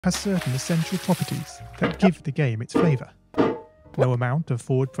has certain essential properties that give the game its flavour. No amount of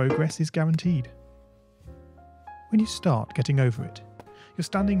forward progress is guaranteed. When you start getting over it, you're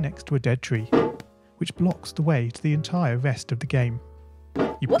standing next to a dead tree, which blocks the way to the entire rest of the game.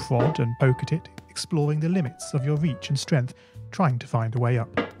 You prod and poke at it, exploring the limits of your reach and strength, trying to find a way up.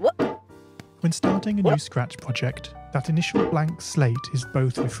 When starting a new Scratch project, that initial blank slate is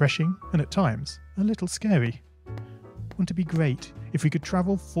both refreshing and at times a little scary. Wouldn't it be great if we could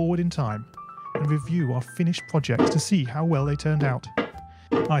travel forward in time and review our finished projects to see how well they turned out?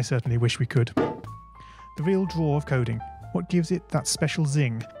 I certainly wish we could. The real draw of coding, what gives it that special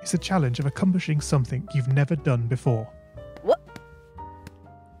zing, is the challenge of accomplishing something you've never done before.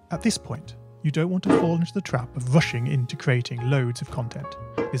 At this point, you don't want to fall into the trap of rushing into creating loads of content,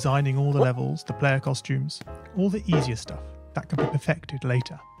 designing all the levels, the player costumes, all the easier stuff that can be perfected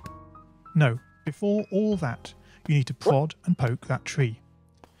later. No, before all that, you need to prod and poke that tree.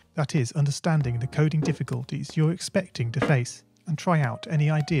 That is, understanding the coding difficulties you're expecting to face and try out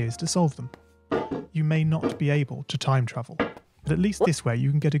any ideas to solve them. You may not be able to time travel, but at least this way you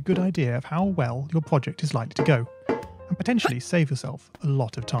can get a good idea of how well your project is likely to go, and potentially save yourself a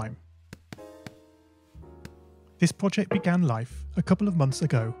lot of time. This project began life a couple of months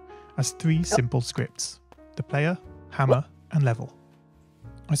ago as 3 simple scripts: the player, hammer, and level.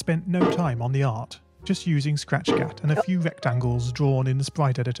 I spent no time on the art, just using ScratchCat and a few rectangles drawn in the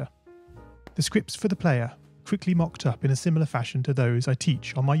sprite editor. The scripts for the player quickly mocked up in a similar fashion to those I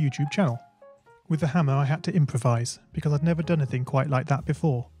teach on my YouTube channel. With the hammer I had to improvise because I'd never done anything quite like that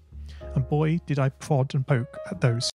before, and boy did I prod and poke at those